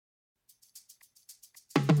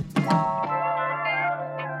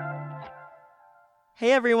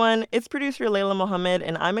Hey everyone, it's producer Layla Mohammed,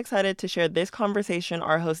 and I'm excited to share this conversation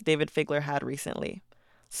our host David Figler had recently.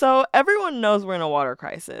 So, everyone knows we're in a water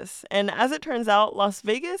crisis, and as it turns out, Las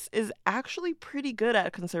Vegas is actually pretty good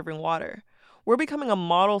at conserving water. We're becoming a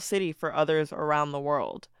model city for others around the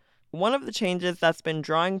world. One of the changes that's been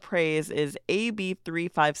drawing praise is AB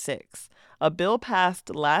 356, a bill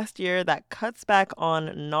passed last year that cuts back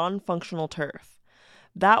on non-functional turf.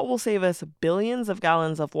 That will save us billions of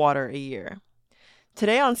gallons of water a year.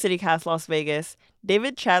 Today on CityCast Las Vegas,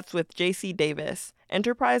 David chats with J.C. Davis,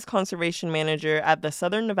 Enterprise Conservation Manager at the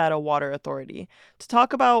Southern Nevada Water Authority, to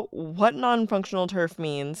talk about what non-functional turf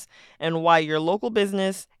means and why your local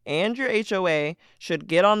business and your HOA should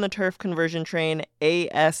get on the turf conversion train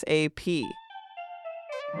ASAP.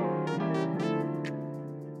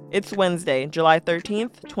 It's Wednesday, July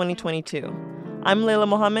 13th, 2022. I'm Layla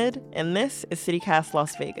Mohammed, and this is CityCast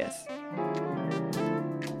Las Vegas.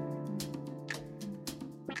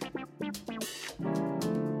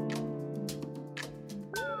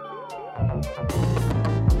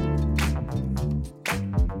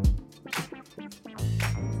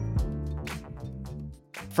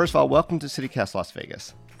 First of all, welcome to CityCast Las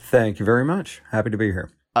Vegas. Thank you very much. Happy to be here.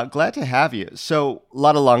 Glad to have you. So a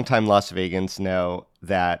lot of longtime Las Vegans know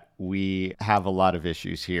that we have a lot of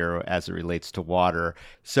issues here as it relates to water.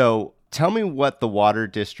 So tell me what the water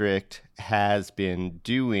district has been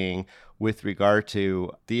doing with regard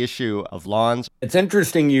to the issue of lawns. It's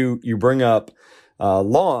interesting you bring up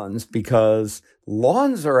lawns, because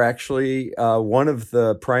lawns are actually one of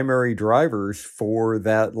the primary drivers for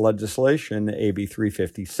that legislation, AB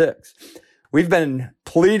 356. We've been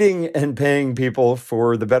pleading and paying people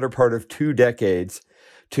for the better part of 2 decades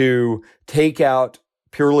to take out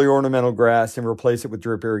purely ornamental grass and replace it with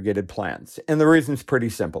drip irrigated plants. And the reason's pretty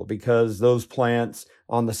simple, because those plants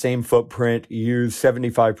on the same footprint use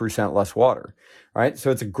 75% less water, right?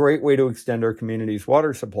 So it's a great way to extend our community's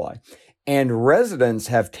water supply. And residents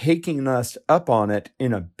have taken us up on it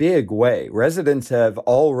in a big way. Residents have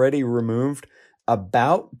already removed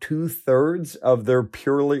about 2/3 of their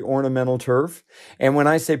purely ornamental turf. And when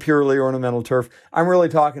I say purely ornamental turf, I'm really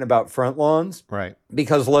talking about front lawns. Right.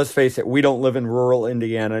 Because let's face it, we don't live in rural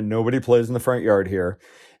Indiana. Nobody plays in the front yard here.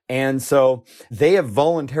 And so they have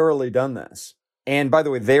voluntarily done this. And by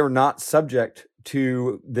the way, they are not subject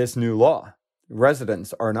to this new law.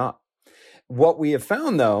 Residents are not. What we have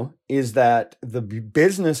found, though, is that the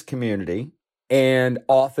business community and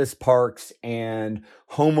office parks and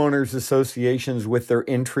homeowners associations with their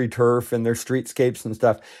entry turf and their streetscapes and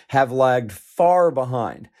stuff have lagged far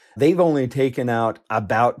behind. They've only taken out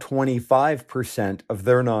about 25% of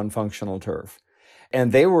their non-functional turf.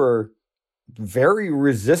 And they were very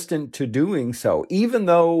resistant to doing so, even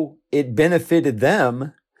though it benefited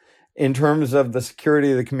them in terms of the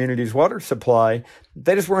security of the community's water supply.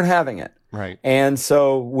 They just weren't having it. Right. And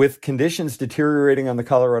so with conditions deteriorating on the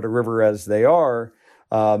Colorado River as they are,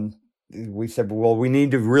 we said, well, we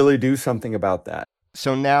need to really do something about that.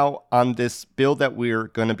 So now on this bill that we're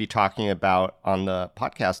going to be talking about on the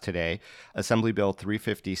podcast today, Assembly Bill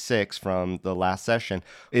 356 from the last session,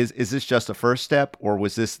 is this just a first step, or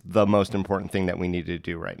was this the most important thing that we needed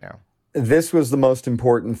to do right now? This was the most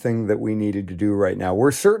important thing that we needed to do right now.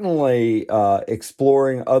 We're certainly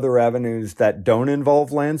exploring other avenues that don't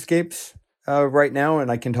involve landscapes right now,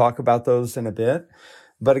 and I can talk about those in a bit.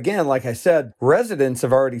 But again, like I said, residents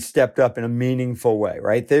have already stepped up in a meaningful way,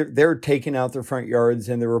 right? They're taking out their front yards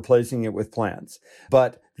and they're replacing it with plants.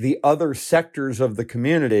 But the other sectors of the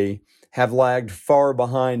community have lagged far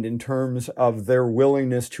behind in terms of their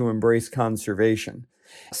willingness to embrace conservation.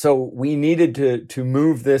 So we needed to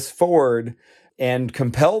move this forward and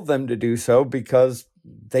compel them to do so, because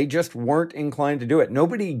they just weren't inclined to do it.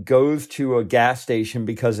 Nobody goes to a gas station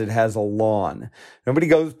because it has a lawn.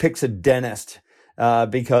 Nobody picks a dentist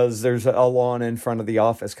because there's a lawn in front of the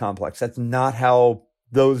office complex. That's not how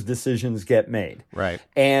those decisions get made. Right.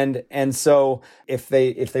 And so if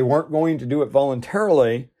they weren't going to do it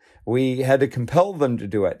voluntarily, we had to compel them to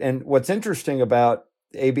do it. And what's interesting about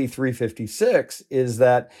AB 356 is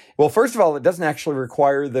that, well, first of all, it doesn't actually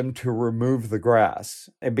require them to remove the grass.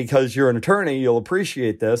 And because you're an attorney, you'll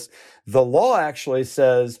appreciate this. The law actually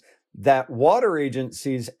says that water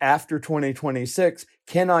agencies after 2026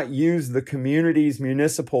 cannot use the community's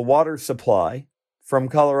municipal water supply from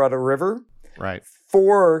Colorado River right,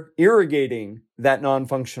 for irrigating that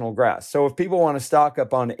non-functional grass. So if people want to stock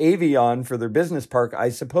up on Avion for their business park, I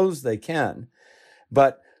suppose they can.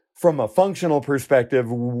 But from a functional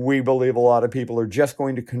perspective, we believe a lot of people are just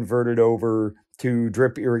going to convert it over to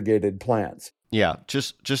drip irrigated plants. Yeah,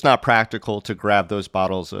 just not practical to grab those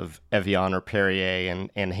bottles of Evian or Perrier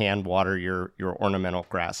and hand water your ornamental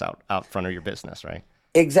grass out front of your business, right?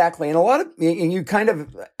 Exactly. And and you kind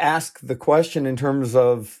of ask the question in terms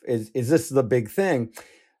of, is this the big thing?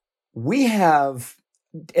 We have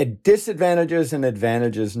disadvantages and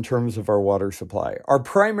advantages in terms of our water supply. Our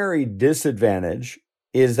primary disadvantage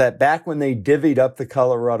is that back when they divvied up the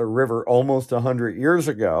Colorado River almost 100 years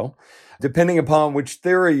ago, depending upon which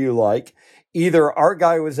theory you like, either our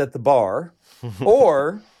guy was at the bar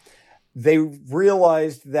or they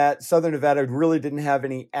realized that Southern Nevada really didn't have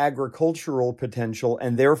any agricultural potential,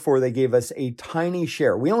 and therefore they gave us a tiny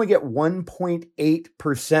share. We only get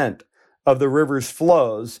 1.8% of the river's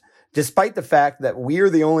flows, despite the fact that we are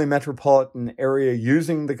the only metropolitan area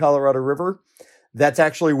using the Colorado River that's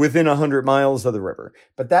actually within 100 miles of the river.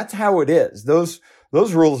 But that's how it is. Those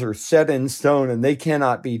rules are set in stone and they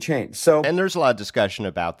cannot be changed. And there's a lot of discussion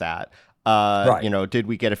about that. Right. Did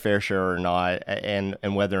we get a fair share or not? And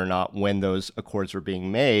whether or not, when those accords were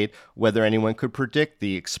being made, whether anyone could predict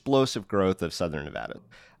the explosive growth of Southern Nevada.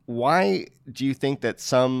 Why do you think that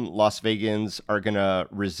some Las Vegans are going to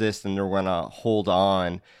resist and they're going to hold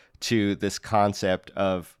on to this concept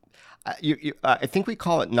of, I think we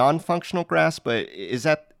call it non-functional grass, but is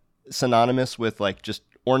that synonymous with like just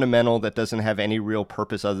ornamental that doesn't have any real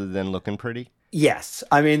purpose other than looking pretty? Yes.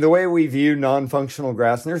 I mean, the way we view non-functional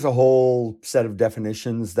grass, and there's a whole set of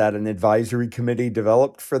definitions that an advisory committee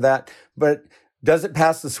developed for that, but does it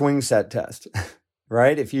pass the swing set test?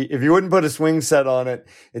 Right? If you wouldn't put a swing set on it,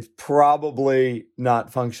 it's probably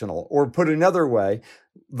not functional. Or put another way,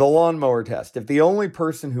 the lawnmower test. If the only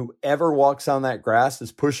person who ever walks on that grass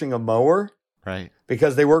is pushing a mower, right,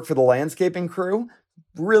 because they work for the landscaping crew,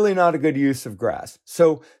 really not a good use of grass.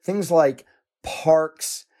 So things like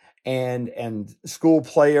parks and school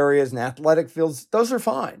play areas and athletic fields, those are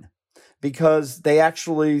fine because they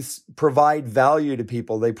actually provide value to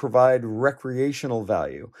people. They provide recreational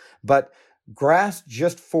value. But grass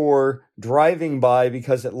just for driving by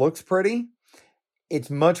because it looks pretty, it's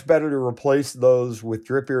much better to replace those with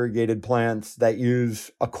drip irrigated plants that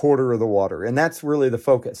use a quarter of the water. And that's really the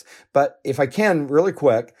focus. But if I can, really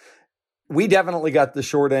quick, we definitely got the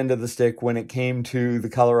short end of the stick when it came to the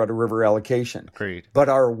Colorado River allocation. Agreed. But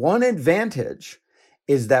our one advantage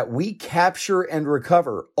is that we capture and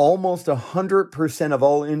recover almost 100% of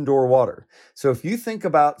all indoor water. So if you think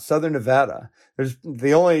about Southern Nevada, there's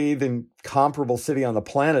the only even comparable city on the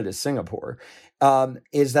planet is Singapore,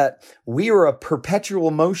 is that we are a perpetual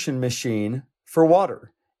motion machine for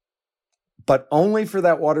water, but only for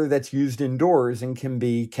that water that's used indoors and can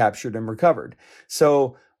be captured and recovered.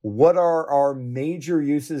 So what are our major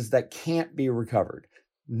uses that can't be recovered?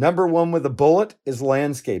 Number one with a bullet is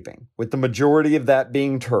landscaping, with the majority of that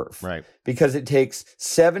being turf. Right. Because it takes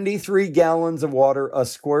 73 gallons of water a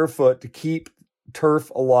square foot to keep turf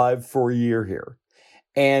alive for a year here.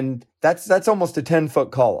 And that's almost a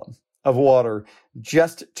 10-foot column of water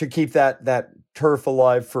just to keep that turf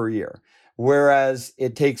alive for a year. Whereas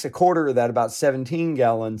it takes a quarter of that, about 17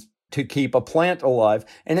 gallons, to keep a plant alive.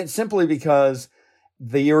 And it's simply because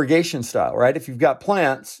the irrigation style, right? If you've got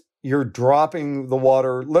plants, you're dropping the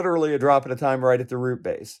water literally a drop at a time right at the root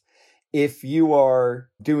base. If you are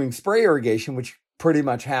doing spray irrigation, which you pretty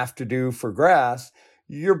much have to do for grass,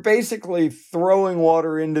 you're basically throwing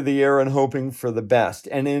water into the air and hoping for the best.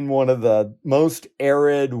 And in one of the most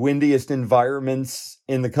arid, windiest environments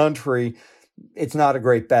in the country, it's not a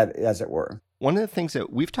great bet, as it were. One of the things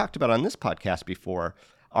that we've talked about on this podcast before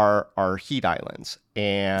are heat islands.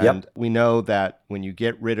 And we know that when you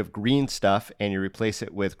get rid of green stuff and you replace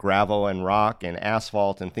it with gravel and rock and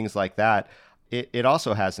asphalt and things like that, it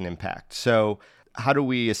also has an impact. So how do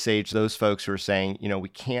we assuage those folks who are saying, we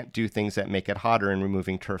can't do things that make it hotter and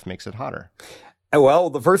removing turf makes it hotter? Well,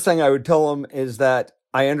 the first thing I would tell them is that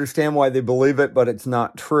I understand why they believe it, but it's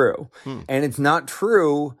not true. And it's not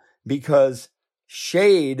true because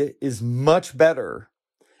shade is much better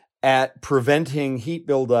at preventing heat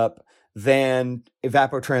buildup than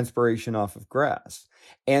evapotranspiration off of grass.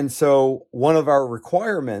 And so one of our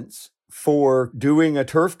requirements for doing a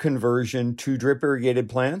turf conversion to drip irrigated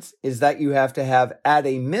plants is that you have to have at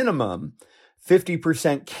a minimum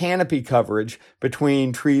 50% canopy coverage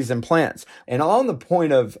between trees and plants. And on the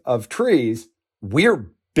point of trees,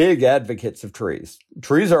 we're big advocates of trees.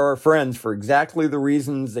 Trees are our friends for exactly the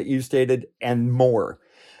reasons that you stated and more.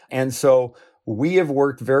 And so we have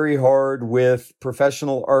worked very hard with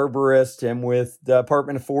professional arborists and with the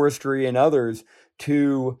Department of Forestry and others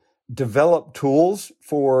to develop tools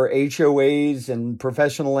for HOAs and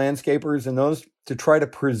professional landscapers and those to try to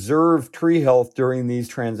preserve tree health during these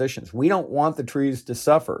transitions. We don't want the trees to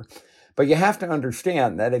suffer. But you have to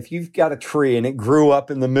understand that if you've got a tree and it grew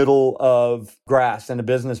up in the middle of grass in a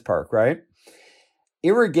business park, right?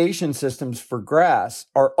 Irrigation systems for grass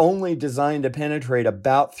are only designed to penetrate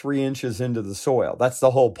about 3 inches into the soil. That's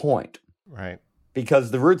the whole point. Right.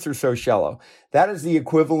 Because the roots are so shallow. That is the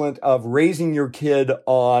equivalent of raising your kid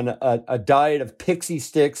on a diet of pixie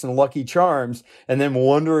sticks and Lucky Charms and then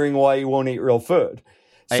wondering why you won't eat real food.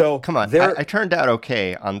 So come on. I turned out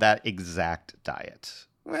okay on that exact diet.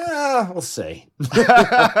 Well, we'll see.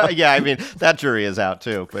 Yeah, I mean, that jury is out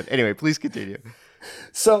too. But anyway, please continue.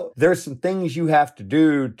 So there's some things you have to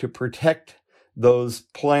do to protect those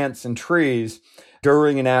plants and trees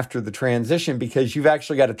during and after the transition, because you've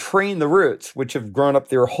actually got to train the roots, which have grown up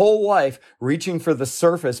their whole life reaching for the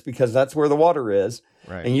surface because that's where the water is.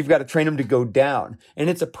 Right. And you've got to train them to go down. And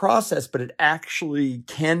it's a process, but it actually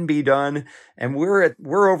can be done. And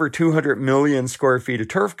we're over 200 million square feet of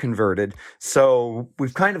turf converted. So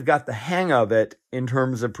we've kind of got the hang of it in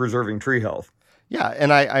terms of preserving tree health. Yeah,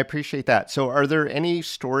 and I appreciate that. So are there any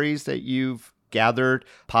stories that you've gathered,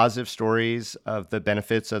 positive stories of the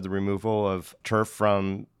benefits of the removal of turf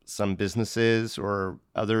from some businesses or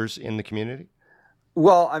others in the community?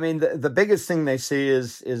 Well, I mean, the biggest thing they see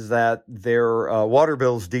is that their water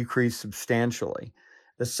bills decrease substantially.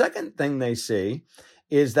 The second thing they see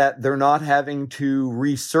is that they're not having to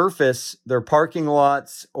resurface their parking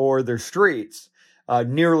lots or their streets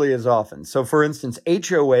nearly as often. So, for instance,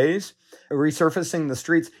 HOAs, resurfacing the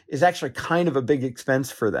streets is actually kind of a big expense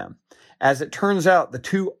for them. As it turns out, the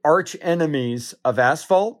two arch enemies of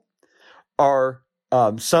asphalt are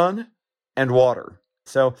sun and water.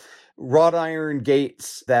 So wrought iron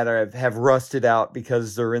gates that have rusted out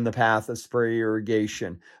because they're in the path of spray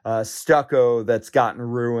irrigation, stucco that's gotten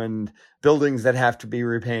ruined, buildings that have to be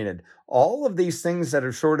repainted. All of these things that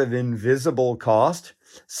are sort of invisible cost,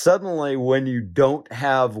 suddenly when you don't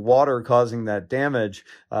have water causing that damage,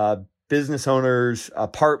 business owners,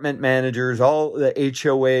 apartment managers, all the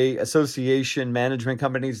HOA association management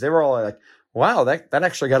companies, they were all like, wow, that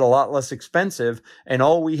actually got a lot less expensive. And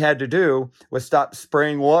all we had to do was stop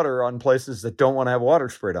spraying water on places that don't want to have water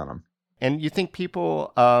sprayed on them. And you think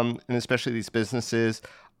people, and especially these businesses,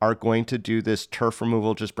 are going to do this turf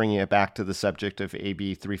removal, just bringing it back to the subject of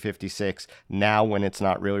AB 356, now when it's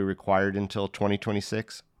not really required until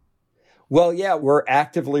 2026? Well, yeah, we're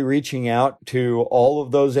actively reaching out to all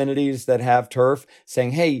of those entities that have turf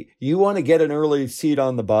saying, hey, you want to get an early seat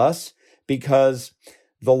on the bus because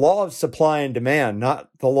the law of supply and demand, not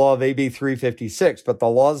the law of AB 356, but the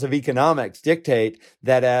laws of economics dictate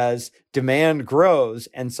that as demand grows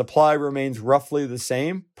and supply remains roughly the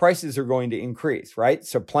same, prices are going to increase, right?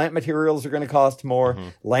 So plant materials are going to cost more. Mm-hmm.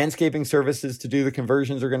 Landscaping services to do the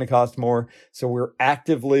conversions are going to cost more. So we're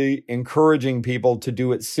actively encouraging people to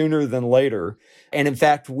do it sooner than later. And in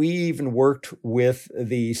fact, we even worked with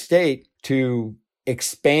the state to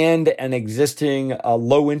expand an existing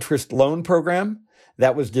low interest loan program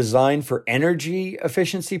that was designed for energy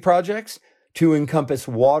efficiency projects to encompass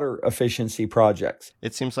water efficiency projects.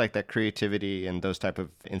 It seems like that creativity and those type of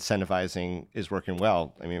incentivizing is working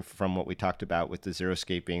well. I mean, from what we talked about with the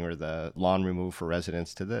xeriscaping or the lawn removal for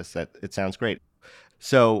residents to this, that it sounds great.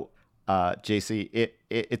 So, JC,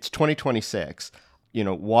 it's 2026. You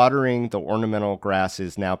know, watering the ornamental grass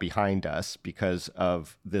is now behind us because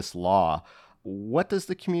of this law. What does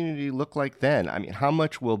the community look like then? I mean, how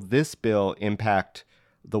much will this bill impact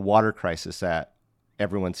the water crisis that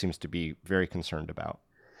everyone seems to be very concerned about?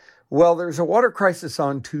 Well, there's a water crisis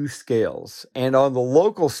on two scales. And on the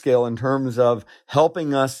local scale, in terms of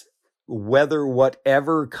helping us weather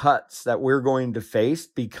whatever cuts that we're going to face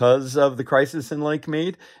because of the crisis in Lake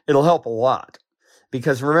Mead, it'll help a lot.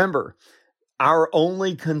 Because remember, our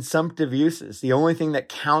only consumptive uses, the only thing that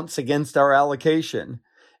counts against our allocation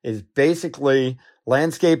is basically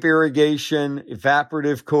landscape irrigation,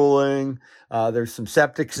 evaporative cooling. There's some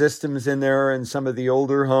septic systems in there in some of the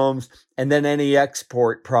older homes, and then any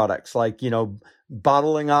export products like,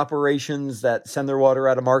 bottling operations that send their water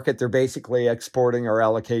out of market. They're basically exporting our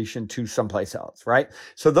allocation to someplace else, right?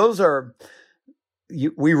 So those are,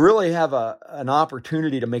 we really have an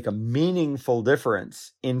opportunity to make a meaningful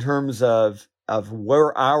difference in terms of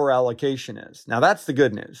where our allocation is. Now, that's the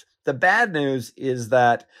good news. The bad news is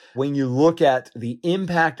that when you look at the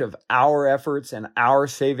impact of our efforts and our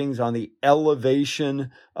savings on the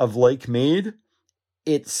elevation of Lake Mead,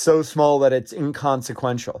 it's so small that it's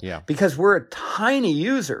inconsequential. Yeah. Because we're a tiny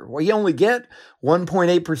user. We only get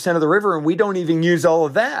 1.8% of the river, and we don't even use all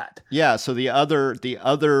of that. Yeah, so the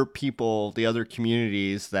other people, the other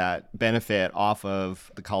communities that benefit off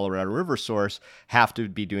of the Colorado River source have to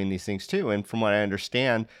be doing these things too. And from what I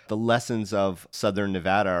understand, the lessons of Southern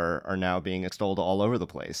Nevada are now being extolled all over the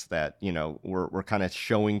place. That, you know, we're kind of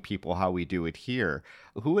showing people how we do it here.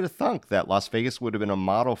 Who would have thunk that Las Vegas would have been a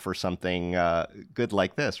model for something good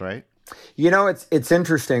like this, right? You know, it's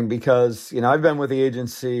interesting because, you know, I've been with the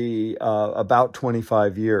agency about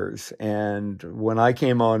 25 years. And when I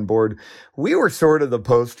came on board, we were sort of the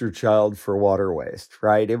poster child for water waste,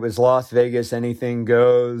 right? It was Las Vegas, anything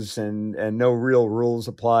goes, and no real rules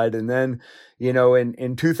applied. And then, you know,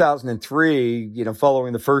 in 2003, you know,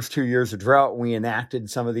 following the first 2 years of drought, we enacted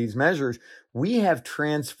some of these measures. We have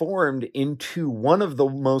transformed into one of the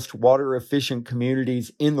most water efficient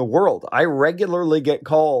communities in the world. I regularly get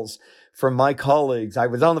calls from my colleagues. I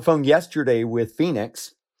was on the phone yesterday with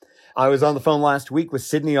Phoenix. I was on the phone last week with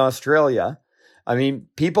Sydney, Australia. I mean,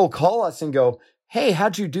 people call us and go, "Hey,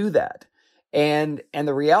 how'd you do that?" And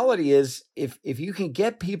the reality is, if you can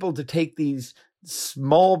get people to take these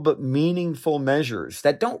small but meaningful measures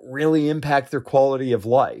that don't really impact their quality of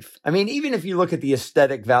life. I mean, even if you look at the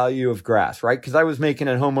aesthetic value of grass, right? Because I was making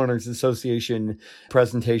a homeowners association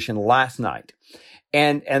presentation last night.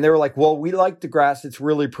 And they were like, "Well, we like the grass. It's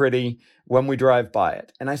really pretty when we drive by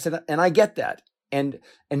it." And I said, and I get that. And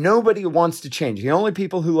nobody wants to change. The only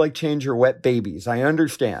people who like change are wet babies. I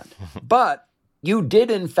understand. But you did,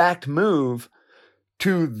 in fact, move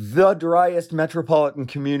to the driest metropolitan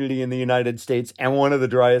community in the United States and one of the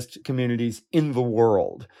driest communities in the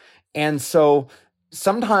world. And so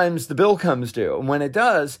sometimes the bill comes due. And when it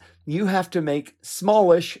does, you have to make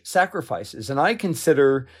smallish sacrifices. And I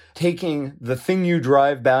consider taking the thing you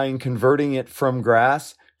drive by and converting it from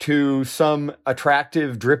grass to some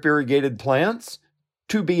attractive drip irrigated plants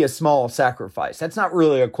to be a small sacrifice. That's not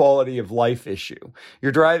really a quality of life issue.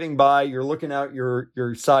 You're driving by, you're looking out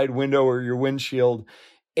your side window or your windshield.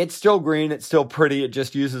 It's still green. It's still pretty. It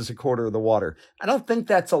just uses a quarter of the water. I don't think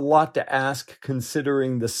that's a lot to ask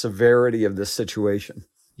considering the severity of this situation.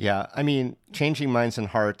 Yeah, I mean, changing minds and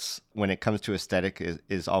hearts when it comes to aesthetic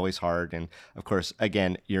is always hard. And of course,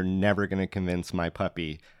 again, you're never going to convince my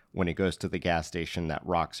puppy when he goes to the gas station that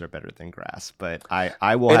rocks are better than grass. But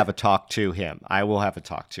I will have a talk to him. I will have a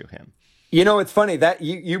talk to him. You know, it's funny that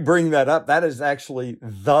you bring that up. That is actually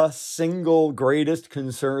the single greatest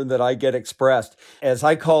concern that I get expressed, as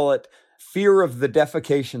I call it, fear of the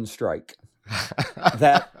defecation strike.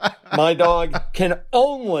 That my dog can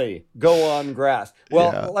only go on grass.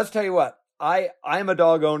 Well, Yeah. Let's tell you what. I'm a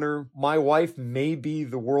dog owner. My wife may be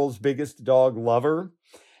the world's biggest dog lover.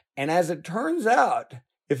 And as it turns out,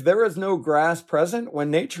 if there is no grass present, when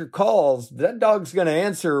nature calls, that dog's going to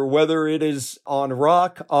answer, whether it is on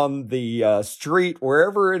rock, on the street,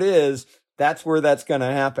 wherever it is. That's where that's going to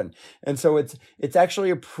happen. And so it's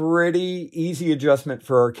actually a pretty easy adjustment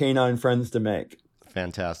for our canine friends to make.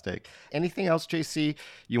 Fantastic. Anything else, JC,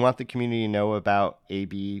 you want the community to know about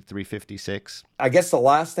AB 356? I guess the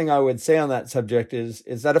last thing I would say on that subject is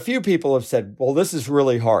that a few people have said, well, this is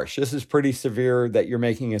really harsh. This is pretty severe that you're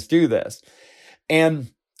making us do this.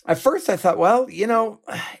 And at first I thought, well, you know,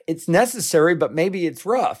 it's necessary, but maybe it's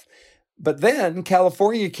rough. But then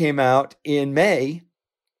California came out in May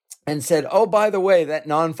and said, oh, by the way, that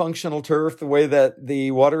non-functional turf, the way that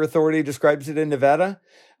the Water Authority describes it in Nevada,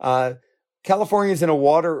 California is in a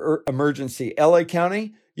water emergency. LA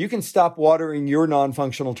County, you can stop watering your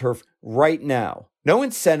non-functional turf right now. No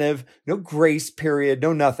incentive, no grace period,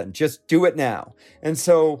 no nothing. Just do it now. And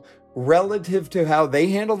so relative to how they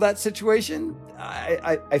handled that situation,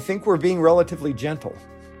 I think we're being relatively gentle.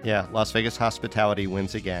 Yeah, Las Vegas hospitality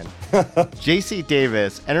wins again. JC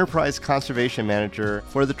Davis, Enterprise Conservation Manager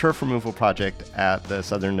for the Turf Removal Project at the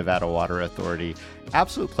Southern Nevada Water Authority.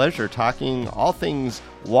 Absolute pleasure talking all things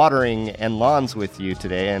watering and lawns with you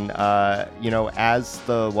today. And, you know, as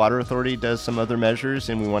the Water Authority does some other measures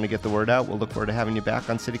and we want to get the word out, we'll look forward to having you back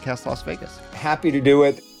on CityCast Las Vegas. Happy to do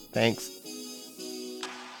it. Thanks.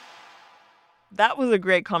 That was a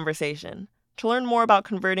great conversation. To learn more about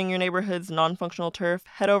converting your neighborhood's non-functional turf,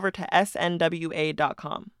 head over to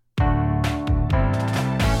snwa.com.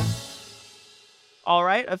 All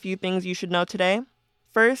right, a few things you should know today.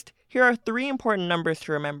 First, here are 3 important numbers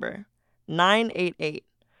to remember. 988.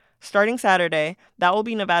 Starting Saturday, that will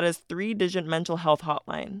be Nevada's 3-digit mental health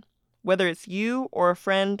hotline. Whether it's you or a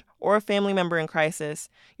friend or a family member in crisis,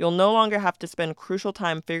 you'll no longer have to spend crucial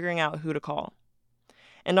time figuring out who to call.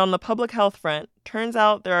 And on the public health front, turns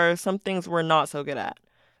out there are some things we're not so good at.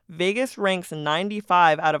 Vegas ranks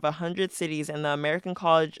 95 out of 100 cities in the American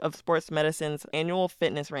College of Sports Medicine's annual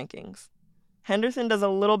fitness rankings. Henderson does a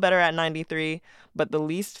little better at 93, but the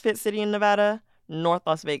least fit city in Nevada, North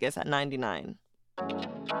Las Vegas at 99.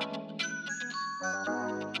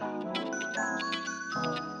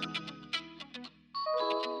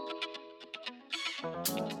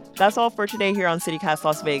 That's all for today here on CityCast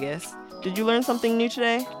Las Vegas. Did you learn something new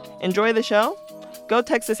today? Enjoy the show? Go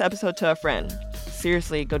text this episode to a friend.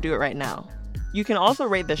 Seriously, go do it right now. You can also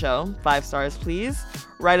rate the show, 5 stars please,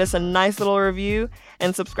 write us a nice little review,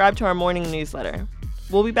 and subscribe to our morning newsletter.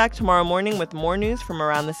 We'll be back tomorrow morning with more news from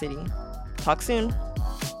around the city. Talk soon.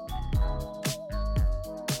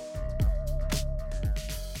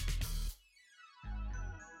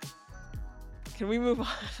 Can we move on?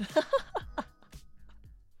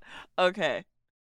 Okay.